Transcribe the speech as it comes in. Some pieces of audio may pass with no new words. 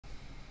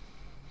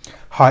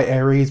Hi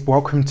Aries,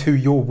 welcome to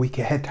your week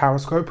ahead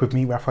horoscope with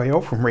me, Raphael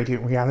from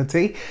Radiant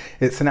Reality.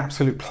 It's an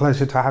absolute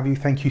pleasure to have you.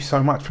 Thank you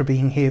so much for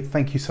being here.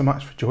 Thank you so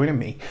much for joining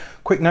me.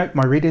 Quick note,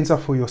 my readings are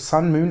for your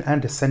sun, moon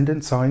and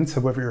ascendant signs.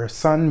 So whether you're a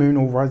sun, moon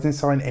or rising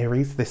sign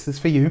Aries, this is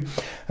for you.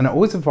 And I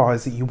always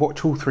advise that you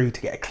watch all three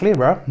to get a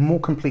clearer, more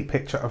complete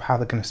picture of how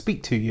they're going to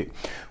speak to you.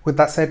 With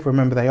that said,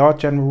 remember they are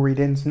general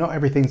readings. Not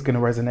everything's going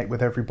to resonate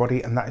with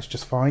everybody, and that is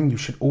just fine. You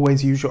should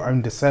always use your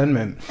own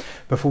discernment.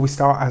 Before we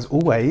start, as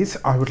always,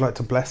 I would like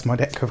to bless my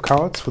deck of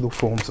cards with all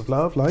forms of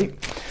love, light,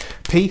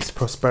 peace,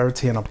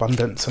 prosperity and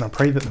abundance. And I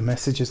pray that the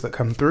messages that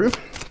come through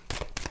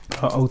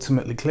are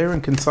ultimately clear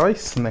and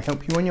concise, and they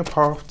help you on your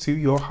path to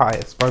your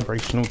highest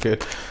vibrational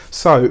good.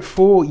 So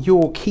for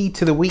your key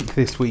to the week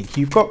this week,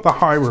 you've got the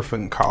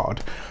Hierophant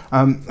card,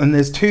 and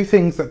there's two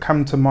things that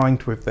come to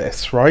mind with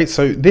this, right?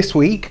 So this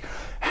week,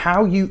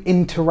 how you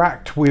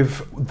interact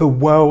with the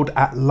world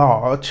at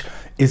large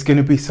is going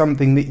to be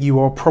something that you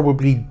are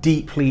probably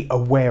deeply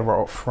aware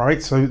of,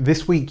 right? So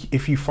this week,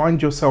 if you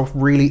find yourself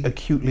really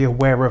acutely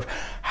aware of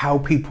how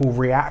people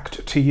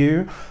react to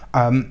you,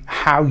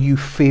 how you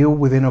feel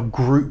within a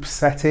group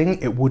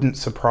setting, it wouldn't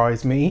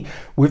surprise me.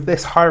 With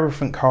this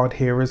Hierophant card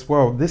here as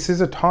well, this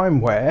is a time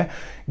where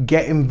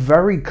getting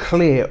very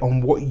clear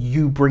on what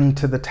you bring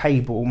to the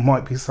table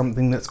might be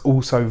something that's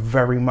also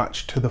very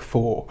much to the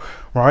fore,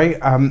 right?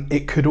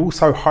 It could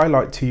also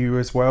highlight to you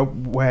as well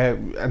where,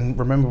 and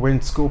remember we're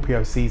in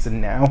Scorpio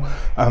season now,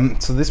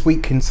 so this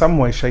week in some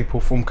way, shape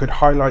or form could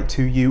highlight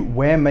to you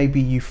where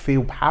maybe you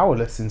feel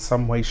powerless in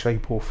some way,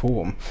 shape or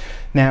form.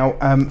 Now,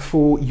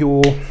 for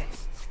your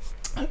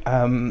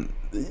I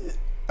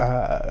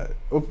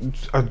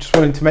just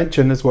wanted to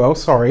mention as well,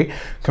 sorry,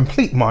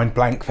 complete mind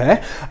blank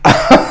there.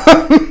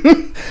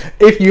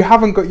 If you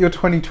haven't got your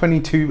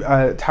 2022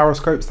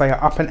 taroscopes, they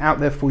are up and out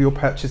there for your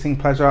purchasing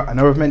pleasure. I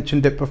know I've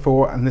mentioned it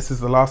before, and this is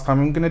the last time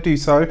I'm going to do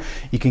so.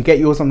 You can get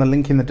yours on the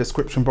link in the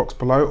description box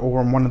below, or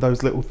on one of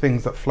those little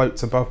things that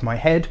floats above my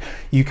head.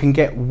 You can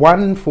get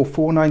one for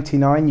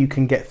 $4.99. You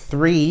can get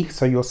three,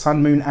 so your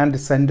sun, moon and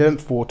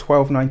ascendant, for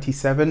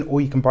 $12.97,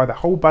 or you can buy the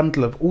whole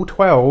bundle of all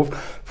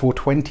 12 for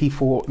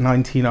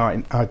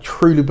 $24.99. I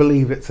truly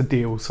believe it's a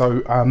deal.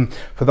 So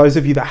for those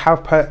of you that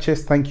have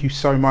purchased, thank you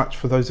so much.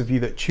 For those of you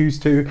that choose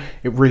to,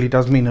 it really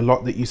does mean a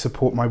lot that you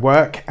support my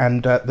work,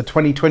 and the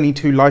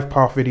 2022 life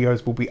path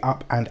videos will be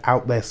up and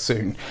out there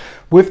soon.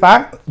 With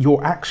that,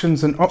 your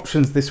actions and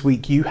options this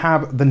week, you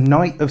have the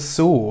Knight of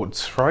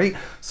Swords, right?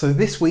 So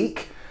this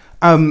week,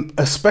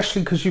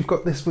 especially because you've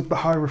got this with the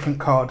Hierophant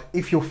card,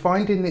 if you're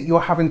finding that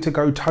you're having to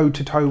go toe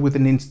to toe with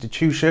an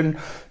institution,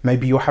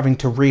 maybe you're having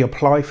to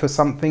reapply for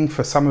something,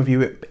 for some of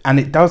you, and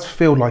it does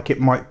feel like it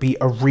might be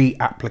a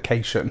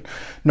reapplication,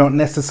 not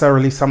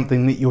necessarily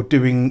something that you're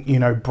doing, you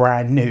know,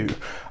 brand new.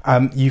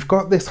 You've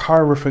got this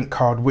Hierophant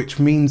card, which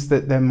means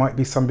that there might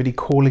be somebody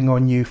calling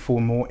on you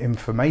for more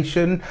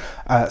information.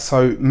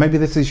 So maybe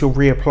this is you're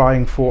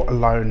reapplying for a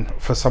loan,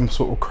 for some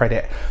sort of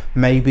credit.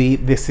 Maybe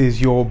this is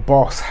your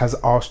boss has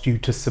asked you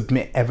to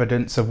submit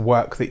evidence of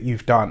work that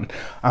you've done.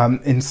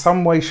 In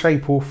some way,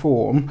 shape or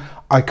form,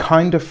 I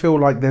kind of feel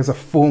like there's a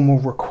formal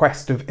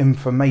request of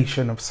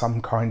information of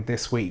some kind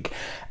this week.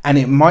 And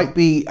it might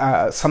be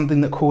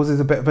something that causes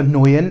a bit of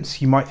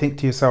annoyance. You might think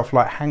to yourself,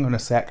 like, hang on a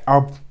sec,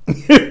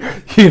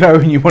 you know,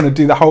 and you want to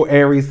do the whole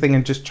Aries thing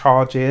and just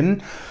charge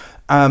in.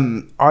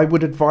 I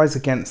would advise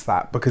against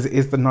that, because it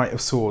is the Knight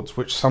of Swords,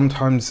 which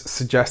sometimes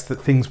suggests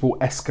that things will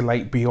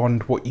escalate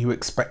beyond what you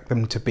expect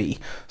them to be.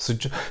 So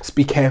just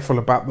be careful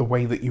about the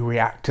way that you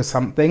react to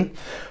something.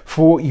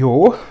 For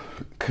your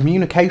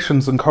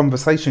communications and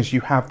conversations,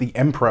 you have the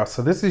Emperor.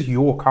 So this is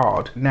your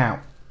card. Now,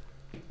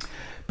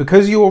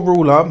 because your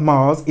ruler,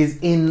 Mars, is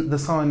in the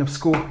sign of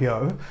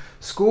Scorpio,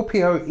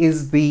 Scorpio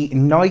is the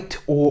night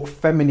or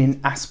feminine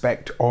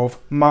aspect of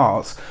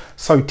Mars.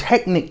 So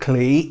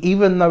technically,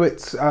 even though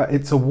it's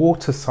a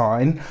water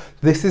sign,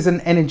 this is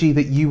an energy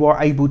that you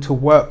are able to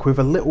work with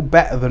a little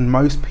better than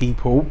most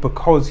people,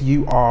 because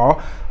you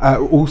are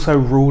also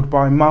ruled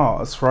by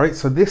Mars, right?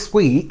 So this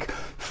week,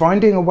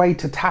 finding a way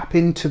to tap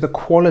into the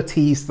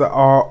qualities that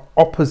are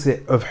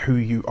opposite of who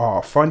you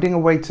are, finding a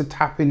way to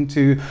tap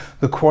into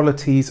the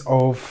qualities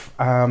of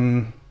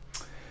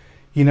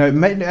you know,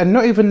 and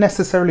not even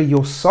necessarily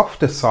your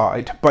softer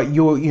side, but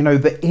your, you know,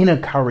 the inner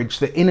courage,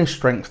 the inner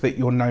strength that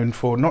you're known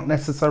for, not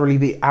necessarily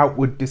the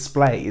outward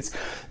displays.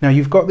 Now,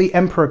 you've got the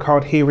Emperor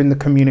card here in the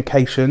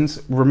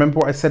communications. Remember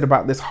what I said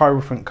about this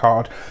Hierophant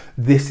card.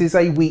 This is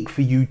a week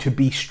for you to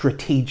be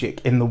strategic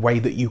in the way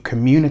that you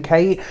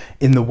communicate,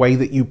 in the way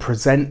that you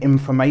present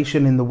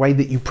information, in the way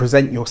that you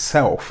present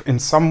yourself. In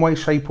some way,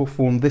 shape or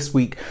form this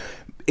week,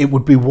 it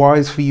would be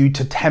wise for you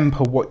to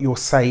temper what you're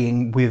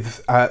saying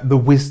with the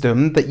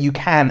wisdom that you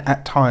can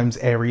at times,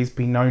 Aries,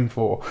 be known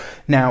for.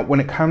 Now, when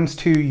it comes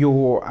to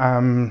your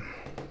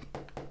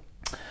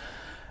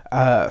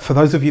for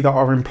those of you that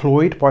are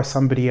employed by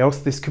somebody else,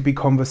 this could be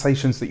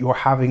conversations that you're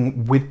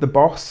having with the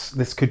boss.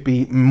 This could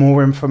be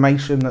more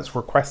information that's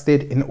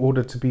requested in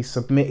order to be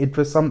submitted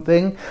for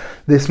something.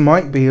 This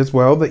might be as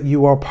well that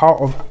you are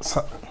part of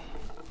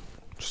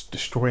just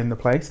destroying the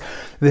place.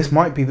 This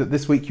might be that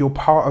this week you're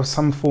part of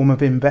some form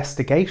of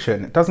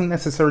investigation. It doesn't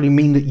necessarily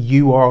mean that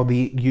you are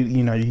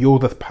you're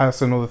the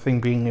person or the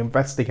thing being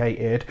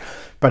investigated,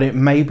 but it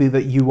may be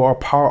that you are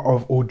part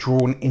of or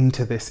drawn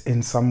into this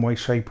in some way,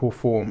 shape or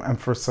form. And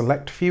for a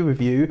select few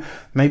of you,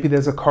 maybe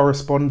there's a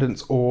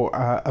correspondence or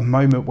a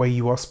moment where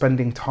you are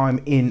spending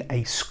time in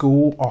a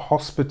school or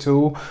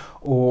hospital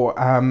or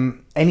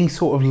any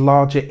sort of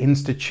larger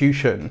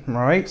institution,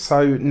 right?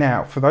 So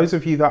now, for those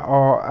of you that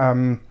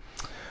are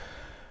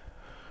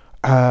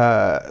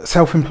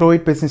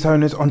self-employed, business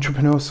owners,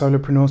 entrepreneurs,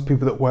 solopreneurs,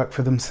 people that work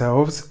for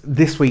themselves,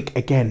 this week,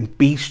 again,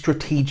 be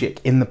strategic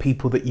in the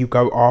people that you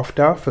go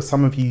after. For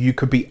some of you, you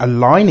could be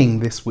aligning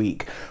this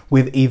week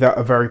with either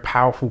a very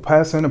powerful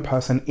person, a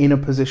person in a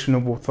position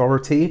of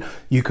authority.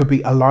 You could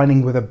be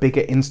aligning with a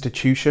bigger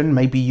institution.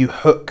 Maybe you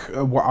hook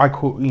what I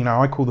call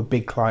the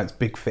big clients,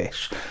 big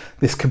fish.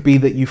 This could be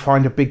that you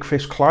find a big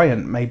fish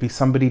client. Maybe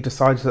somebody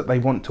decides that they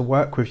want to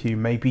work with you.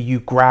 Maybe you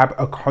grab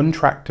a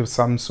contract of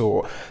some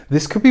sort.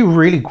 This could be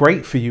really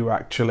great for you,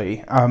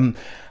 actually.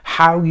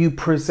 How you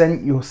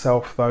present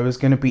yourself, though, is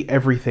going to be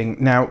everything.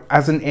 Now,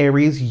 as an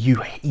Aries,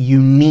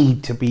 you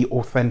need to be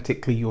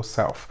authentically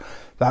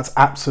yourself. That's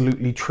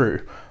absolutely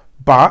true.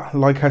 But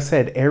like I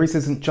said, Aries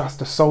isn't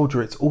just a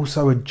soldier, it's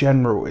also a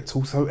general, it's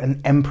also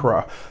an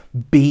emperor.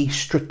 Be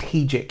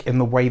strategic in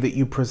the way that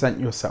you present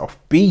yourself.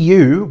 Be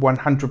you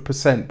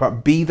 100%,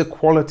 but be the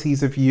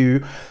qualities of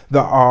you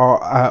that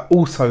are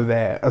also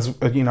there, as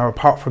you know,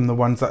 apart from the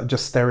ones that are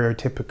just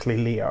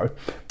stereotypically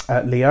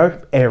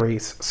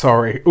Aries,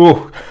 sorry.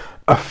 Ooh,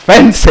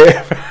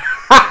 offensive.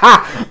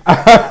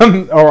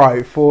 All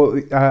right,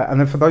 and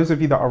then for those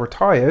of you that are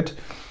retired,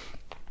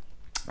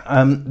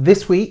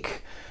 this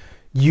week,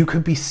 you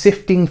could be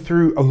sifting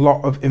through a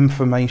lot of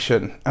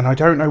information, and I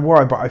don't know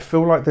why, but I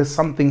feel like there's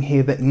something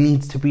here that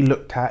needs to be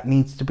looked at,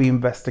 needs to be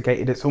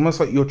investigated. It's almost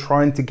like you're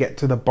trying to get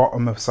to the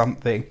bottom of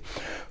something.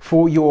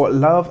 For your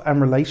love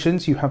and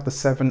relations, you have the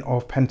 7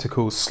 of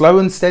Pentacles. Slow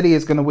and steady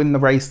is going to win the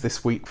race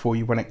this week for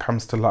you when it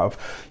comes to love.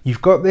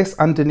 You've got this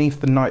underneath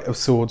the Knight of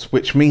Swords,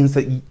 which means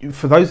that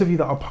for those of you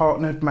that are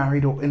partnered,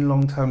 married or in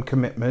long-term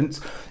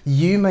commitments,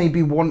 you may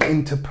be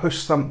wanting to push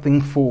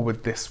something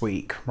forward this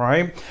week,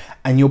 right?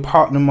 And your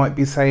partner might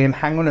be saying,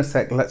 hang on a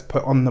sec, let's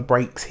put on the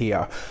brakes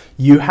here.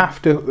 You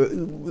have to,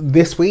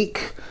 this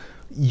week,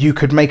 you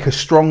could make a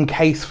strong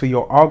case for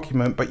your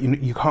argument, but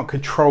you can't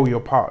control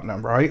your partner,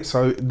 right?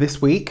 So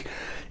this week,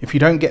 if you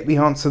don't get the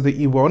answer that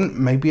you want,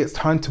 maybe it's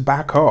time to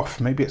back off.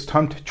 Maybe it's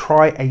time to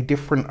try a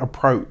different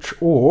approach,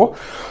 or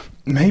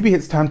maybe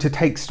it's time to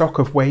take stock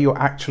of where you're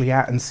actually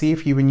at and see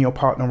if you and your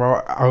partner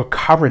are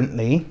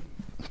currently,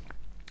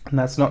 and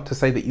that's not to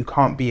say that you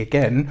can't be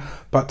again,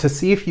 but to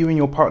see if you and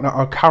your partner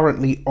are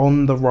currently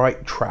on the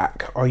right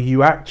track. Are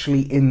you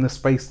actually in the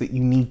space that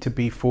you need to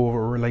be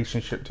for a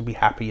relationship to be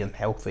happy and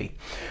healthy?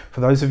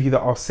 For those of you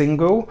that are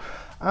single,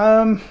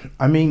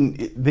 I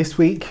mean, this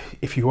week,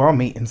 if you are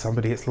meeting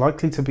somebody, it's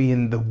likely to be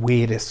in the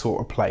weirdest sort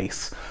of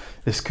place.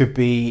 This could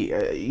be,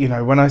 you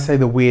know, when I say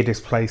the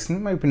weirdest place,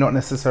 maybe not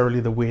necessarily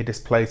the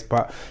weirdest place,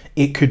 but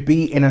it could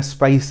be in a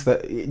space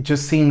that it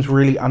just seems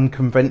really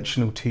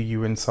unconventional to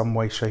you in some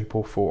way, shape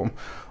or form.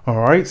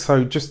 All right,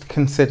 so just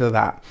consider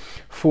that.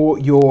 For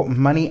your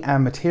money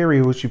and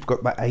materials, you've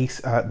got the ace,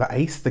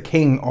 the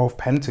King of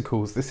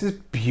Pentacles. This is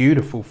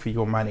beautiful for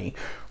your money,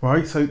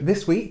 right? So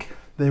this week,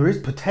 there is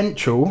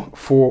potential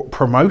for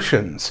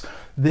promotions.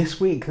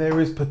 This week, there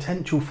is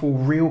potential for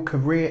real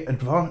career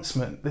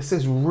advancement. This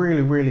is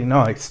really, really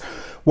nice.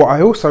 What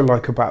I also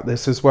like about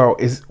this as well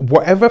is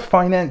whatever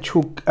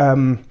financial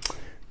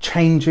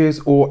changes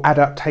or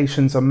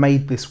adaptations are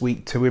made this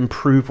week to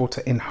improve or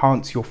to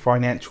enhance your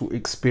financial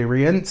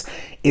experience,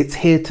 it's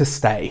here to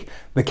stay.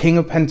 The King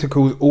of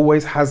Pentacles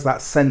always has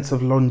that sense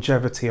of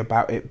longevity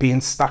about it,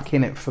 being stuck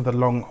in it for the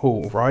long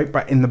haul, right?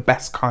 But in the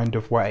best kind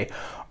of way.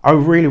 I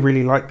really,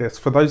 really like this.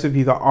 For those of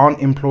you that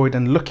aren't employed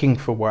and looking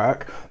for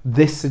work,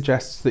 this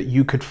suggests that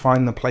you could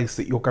find the place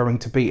that you're going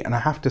to be. And I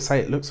have to say,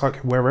 it looks like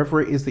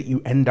wherever it is that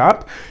you end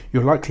up,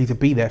 you're likely to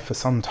be there for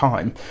some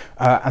time.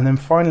 And then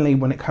finally,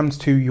 when it comes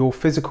to your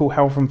physical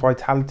health and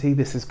vitality,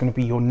 this is going to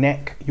be your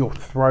neck, your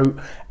throat,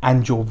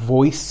 and your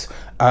voice.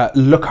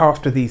 Look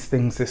after these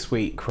things this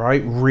week,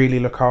 right? Really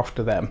look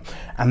after them.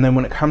 And then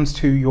when it comes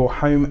to your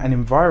home and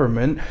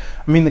environment,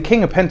 I mean, the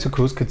King of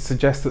Pentacles could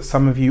suggest that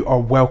some of you are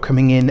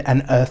welcoming in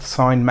an earth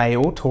sign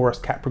male, Taurus,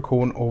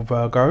 Capricorn, or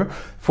Virgo,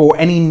 for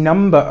any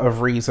number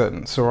of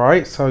reasons, all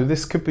right? So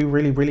this could be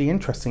really, really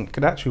interesting. It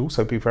could actually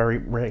also be very,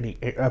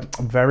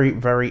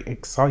 very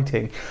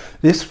exciting.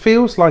 This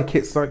feels like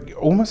it's like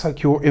almost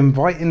like you're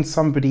inviting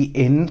somebody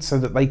in so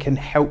that they can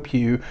help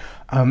you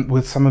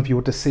with some of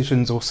your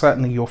decisions or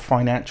certainly your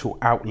financial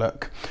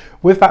outlook.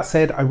 With that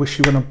said, I wish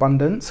you an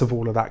abundance of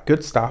all of that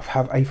good stuff.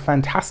 Have a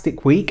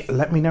fantastic week.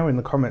 Let me know in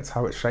the comments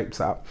how it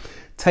shapes up.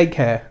 Take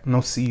care, and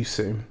I'll see you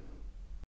soon.